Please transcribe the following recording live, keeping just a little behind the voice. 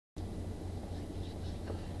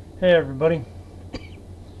Hey everybody,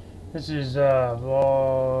 this is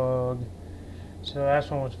vlog, so the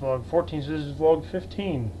last one was vlog 14, so this is vlog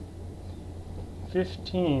 15.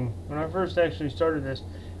 When I first actually started this,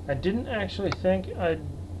 I didn't actually think I'd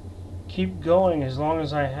keep going as long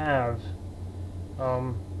as I have.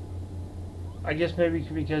 I guess maybe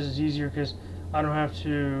because it's easier because I don't have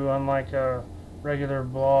to, unlike a regular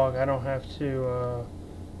blog, I don't have to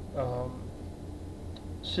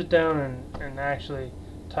sit down and actually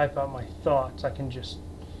type out my thoughts. I can just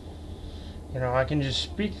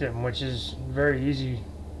speak them, which is very easy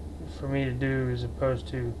for me to do as opposed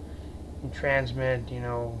to transmit,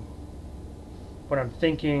 what I'm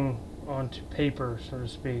thinking onto paper, so to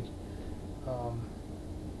speak.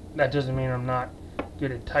 That doesn't mean I'm not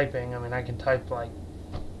good at typing. I mean, I can type like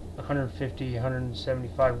 150,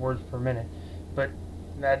 175 words per minute, but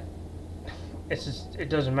it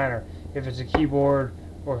doesn't matter if it's a keyboard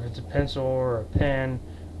or if it's a pencil or a pen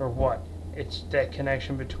or what. It's that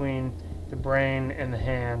connection between the brain and the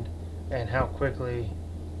hand and how quickly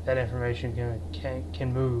that information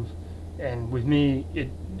can move. And with me, it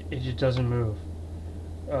just doesn't move.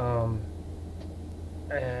 And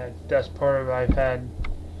that's part of it. I've had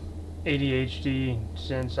ADHD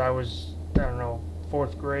since I was, I don't know,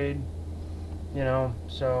 4th grade,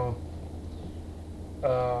 so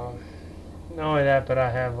not only that, but I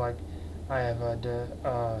have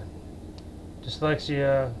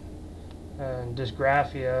dyslexia and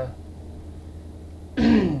dysgraphia.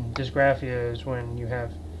 Dysgraphia is when you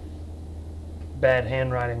have bad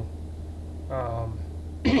handwriting.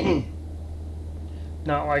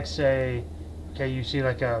 Not like, say, okay, you see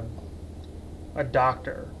like a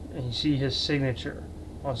doctor and you see his signature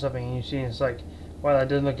on something and you see it's like, wow, that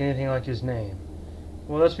doesn't look anything like his name.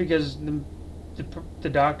 Well, that's because the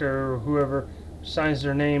doctor or whoever signs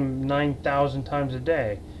their name 9,000 times a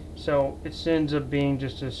day. So it ends up being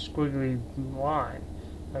just a squiggly line.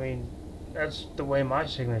 I mean, that's the way my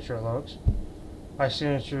signature looks. My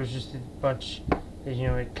signature is just a bunch,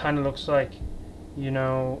 it kind of looks like,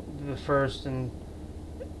 the first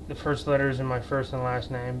letters in my first and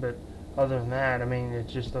last name, but other than that, I mean, it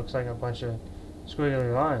just looks like a bunch of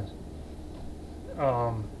squiggly lines.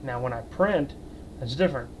 Now, when I print, it's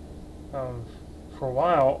different. For a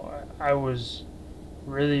while, I was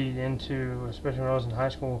really into, especially when I was in high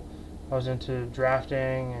school, I was into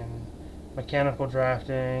drafting and mechanical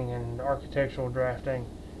drafting and architectural drafting,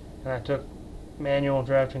 and I took manual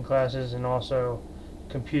drafting classes and also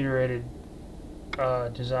computer-aided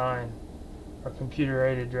design or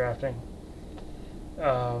computer-aided drafting.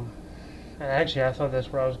 And actually, I thought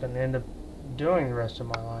that's what I was going to end up doing the rest of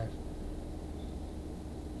my life.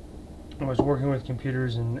 I was working with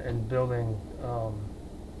computers and building,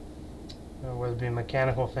 whether it be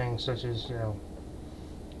mechanical things such as,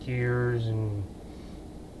 gears and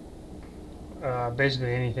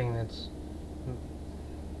basically anything it's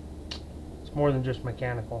more than just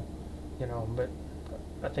mechanical, but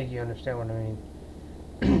I think you understand what I mean.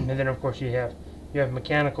 And then of course you have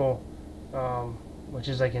mechanical, which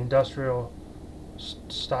is like industrial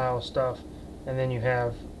style stuff, and then you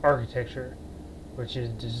have architecture, which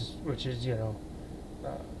is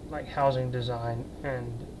like housing design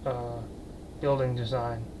and building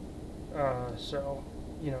design. So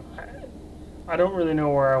I don't really know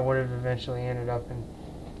where I would have eventually ended up in.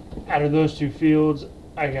 Out of those two fields,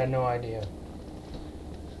 I got no idea,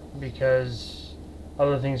 because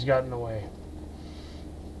other things got in the way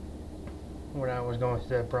when I was going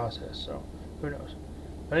through that process, so who knows.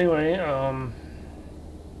 But anyway,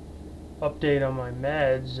 update on my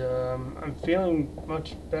meds. I'm feeling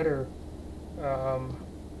much better,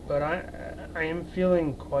 but I am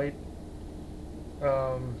feeling quite,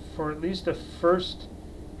 for at least the first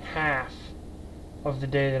half of the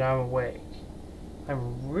day that I'm awake,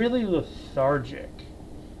 I'm really lethargic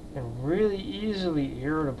and really easily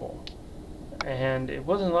irritable, and it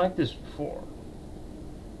wasn't like this before.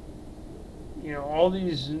 All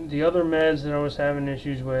the other meds that I was having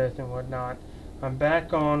issues with and whatnot, I'm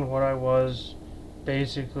back on what I was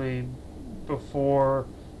basically before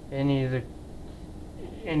any of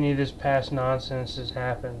this past nonsense has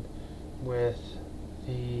happened with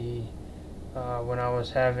the when I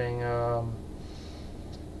was having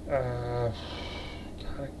God,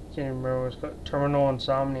 I can't remember what it's called, terminal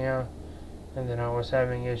insomnia, and then I was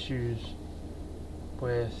having issues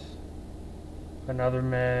with another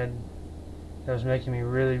med that was making me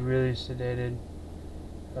really, really sedated.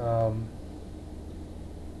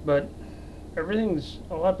 But everything's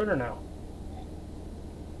a lot better now.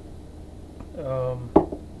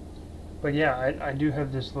 But yeah, I do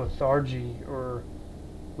have this lethargy, or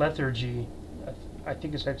lethargy. I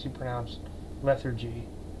think it's actually pronounced lethargy.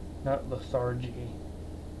 not lethargy.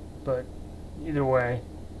 But either way,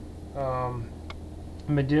 I've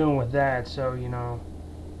been dealing with that. So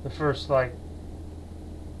the first like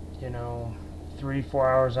 3-4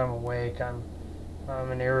 hours I'm awake, I'm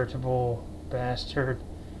an irritable bastard.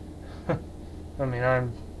 I mean,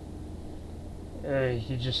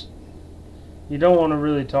 you don't want to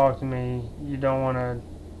really talk to me. You don't want to,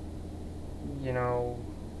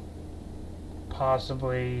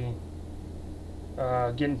 possibly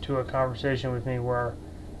get into a conversation with me where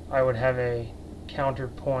I would have a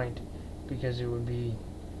counterpoint, because it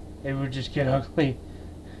would just get ugly.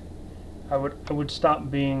 I would stop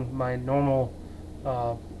being my normal,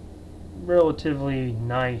 relatively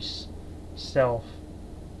nice self.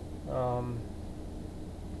 Um,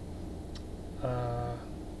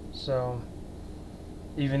 so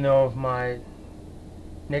even though of my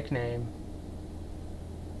nickname,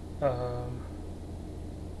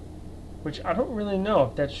 which I don't really know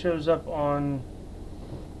if that shows up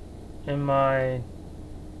in my.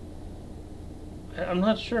 I'm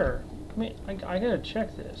not sure. I gotta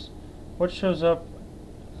check this. What shows up?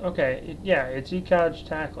 Okay, yeah, it's Ekaj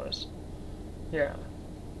Tactless. Yeah,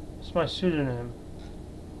 it's my pseudonym.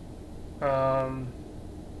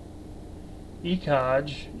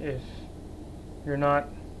 Ekaj, if you're not,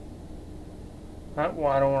 well,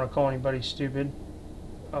 I don't want to call anybody stupid,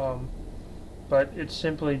 but it's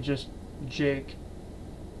simply just Jake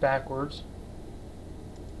backwards.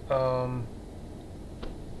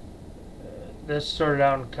 This started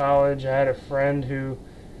out in college. I had a friend who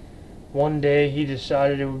one day he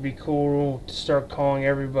decided it would be cool to start calling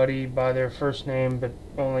everybody by their first name but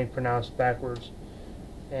only pronounced backwards.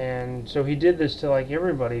 And so he did this to like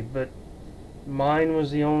everybody, but mine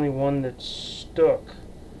was the only one that stuck.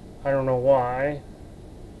 I don't know why.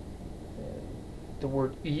 The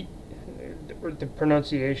word or the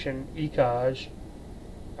pronunciation Ekaj,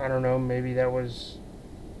 I don't know, maybe it was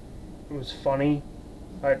funny,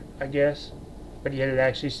 I guess, but yet it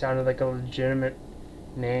actually sounded like a legitimate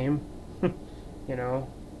name. you know,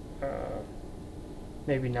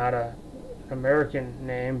 Maybe not an American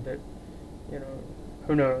name, but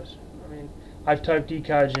who knows? I mean, I've typed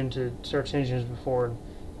Ekaj into search engines before and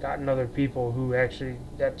gotten other people who actually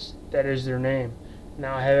that is their name.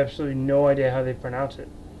 Now I have absolutely no idea how they pronounce it,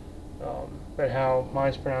 but how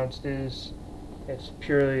mine's pronounced is it's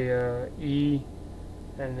purely E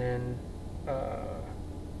and then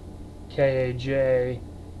Kaj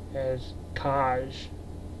as Kaj.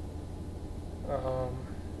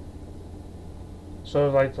 Sort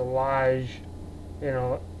of like the Lige,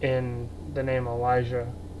 in the name Elijah.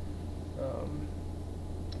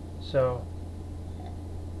 So,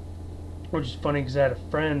 which is funny because I had a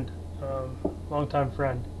friend, longtime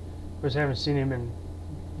friend, of course I haven't seen him in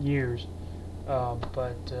years,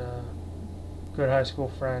 but good high school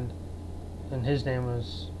friend, and his name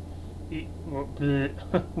was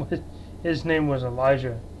his name was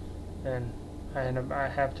Elijah, and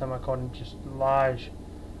half time I called him just Lige,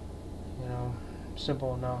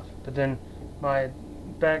 simple enough. But then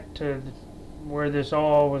back to where this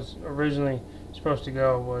all was originally supposed to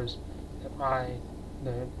go was that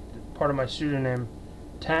the part of my pseudonym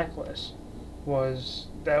Tactless was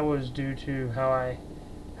due to how I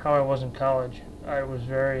was in college. I was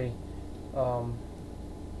very I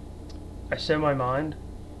set my mind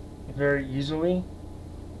very easily.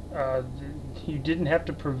 You didn't have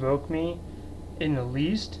to provoke me in the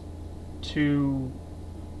least to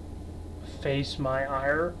face my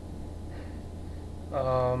ire.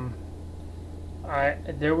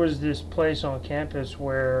 There was this place on campus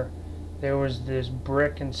where there was this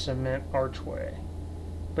brick and cement archway,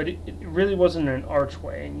 but it really wasn't an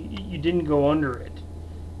archway, and you didn't go under it.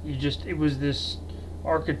 It was this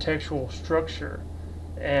architectural structure,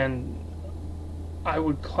 and I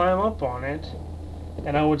would climb up on it,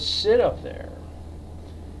 and I would sit up there,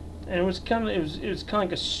 and it was kind of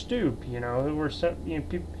like a stoop, There were some,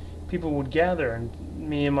 people would gather, and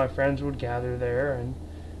me and my friends would gather there, and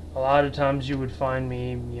a lot of times you would find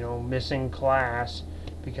me, missing class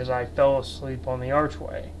because I fell asleep on the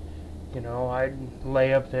archway. I'd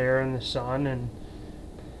lay up there in the sun and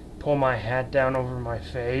pull my hat down over my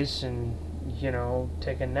face and,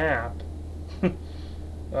 take a nap.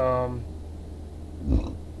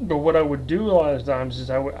 But what I would do a lot of times is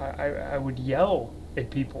I would yell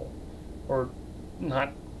at people, or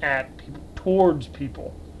not at people, towards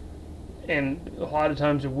people. And a lot of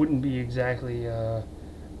times it wouldn't be exactly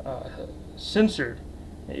censored.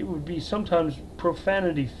 It would be sometimes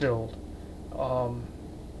profanity filled,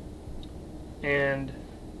 and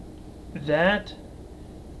that,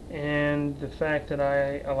 and the fact that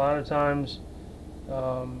I a lot of times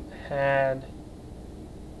had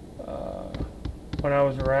when I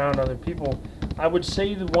was around other people, I would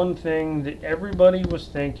say the one thing that everybody was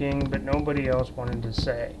thinking, but nobody else wanted to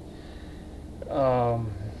say. And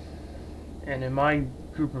in my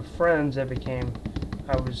group of friends, I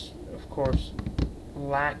was, of course,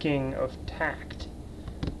 lacking of tact.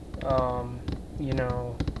 You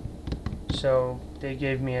know, so they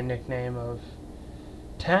gave me a nickname of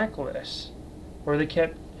Tactless, where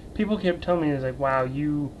people kept telling me, it's like, wow,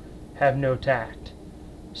 you have no tact.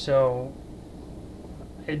 So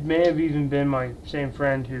it may have even been my same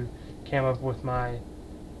friend who came up with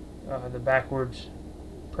the backwards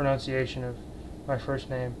pronunciation of my first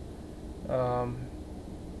name.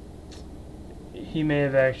 He may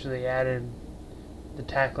have actually added the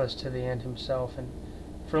Tactless to the end himself, and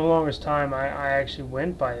for the longest time I actually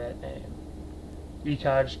went by that name,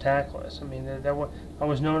 Ekaj Tactless. I mean, I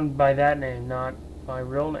was known by that name, not my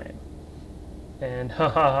real name. And ha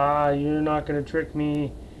ha ha, you're not going to trick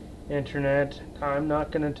me, internet. I'm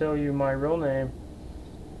not going to tell you my real name.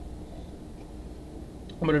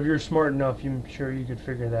 But if you're smart enough, I'm sure you could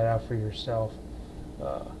figure that out for yourself.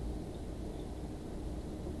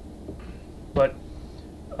 But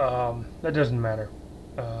that doesn't matter.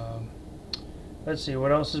 Let's see,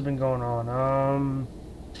 what else has been going on?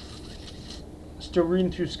 Still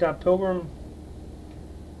reading through Scott Pilgrim.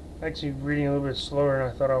 Actually reading a little bit slower than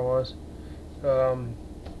I thought I was.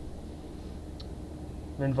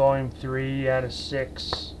 In volume 3 out of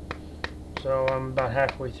 6. So I'm about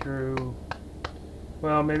halfway through.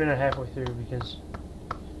 Well, maybe not halfway through, because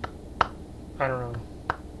I don't know.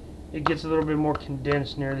 It gets a little bit more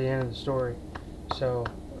condensed near the end of the story. So,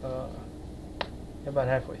 about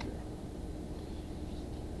halfway through.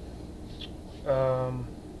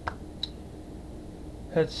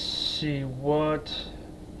 Let's see, what...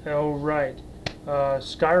 Oh, right.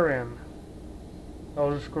 Skyrim.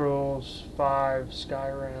 Elder Scrolls 5,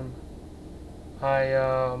 Skyrim. I,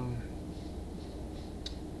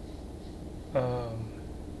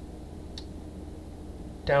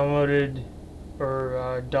 downloaded,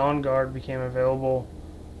 or Dawn Guard became available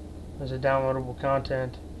as a downloadable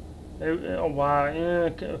content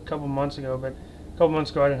a couple months ago, but a couple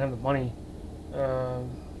months ago I didn't have the money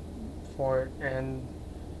for it, and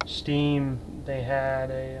Steam, they had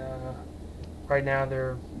right now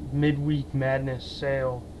their midweek madness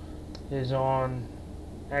sale is on.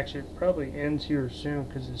 Actually, it probably ends here soon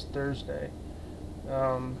because it's Thursday,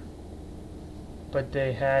 but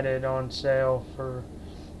they had it on sale for,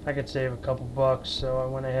 I could save a couple bucks, so I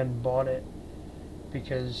went ahead and bought it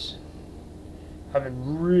because I've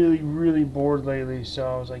been really, really bored lately. So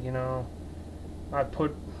I was like, I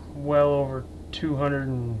put well over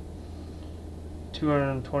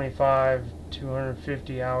 225,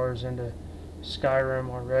 250 hours into Skyrim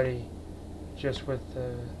already, just with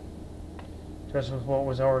what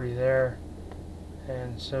was already there,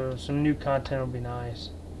 and so some new content will be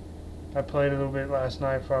nice. I played a little bit last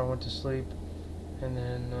night before I went to sleep, and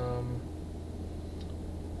then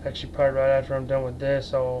actually probably right after I'm done with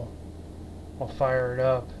this, I'll fire it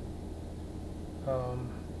up.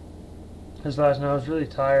 Because last night I was really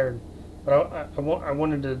tired, but I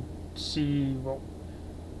wanted to see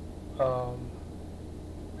how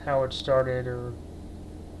it started or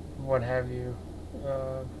what have you.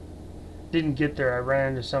 Didn't get there. I ran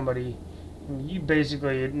into somebody.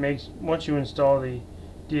 Once you install the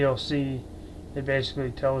DLC, it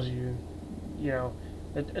basically tells you,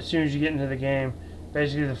 as soon as you get into the game,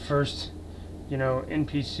 basically the first,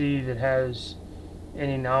 NPC that has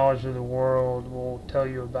any knowledge of the world will tell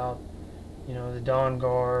you about, the Dawn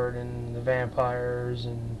Guard and the vampires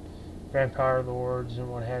and vampire lords and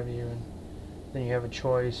what have you, and then you have a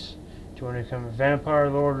choice. Do you want to become a vampire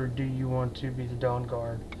lord, or do you want to be the Dawn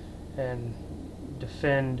Guard and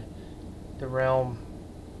defend the realm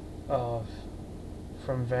from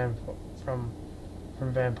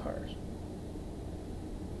vampires?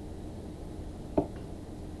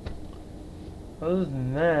 Other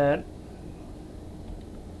than that,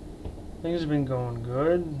 things have been going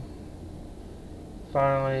good.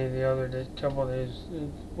 Finally, the other couple of days,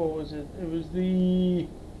 what was it? It was the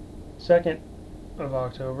 2nd of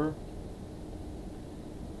October.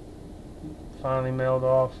 Finally mailed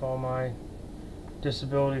off all my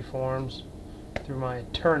disability forms through my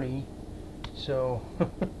attorney. So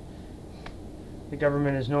the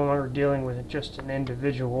government is no longer dealing with just an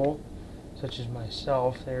individual such as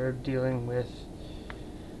myself. They're dealing with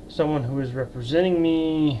someone who is representing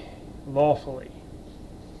me lawfully.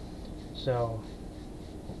 So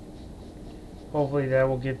hopefully that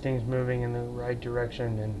will get things moving in the right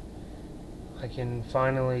direction, and I can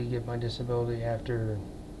finally get my disability after,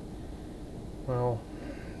 4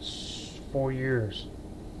 years.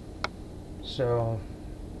 So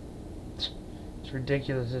it's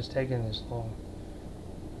ridiculous it's taking this long.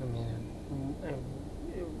 I mean,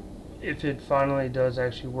 if it finally does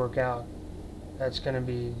actually work out, that's going to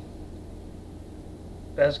be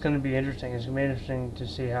interesting. It's going to be interesting to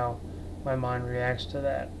see how my mind reacts to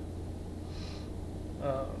that.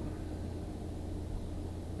 But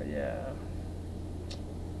yeah.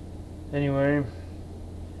 Anyway,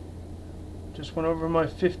 just went over my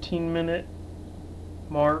 15-minute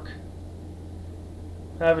mark.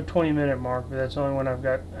 I have a 20-minute mark, but that's only when I've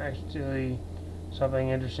got actually something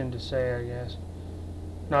interesting to say, I guess.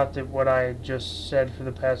 Not that what I just said for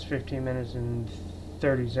the past 15 minutes and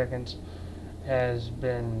 30 seconds has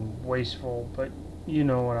been wasteful, but you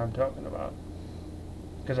know what I'm talking about.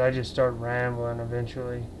 Because I just start rambling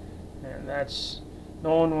eventually, and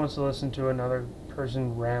no one wants to listen to another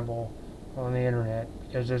person ramble on the internet,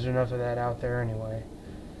 because there's enough of that out there anyway.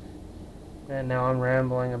 And now I'm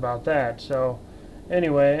rambling about that. So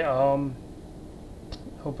anyway,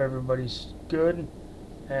 hope everybody's good,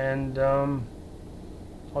 and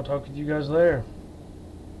I'll talk with you guys later.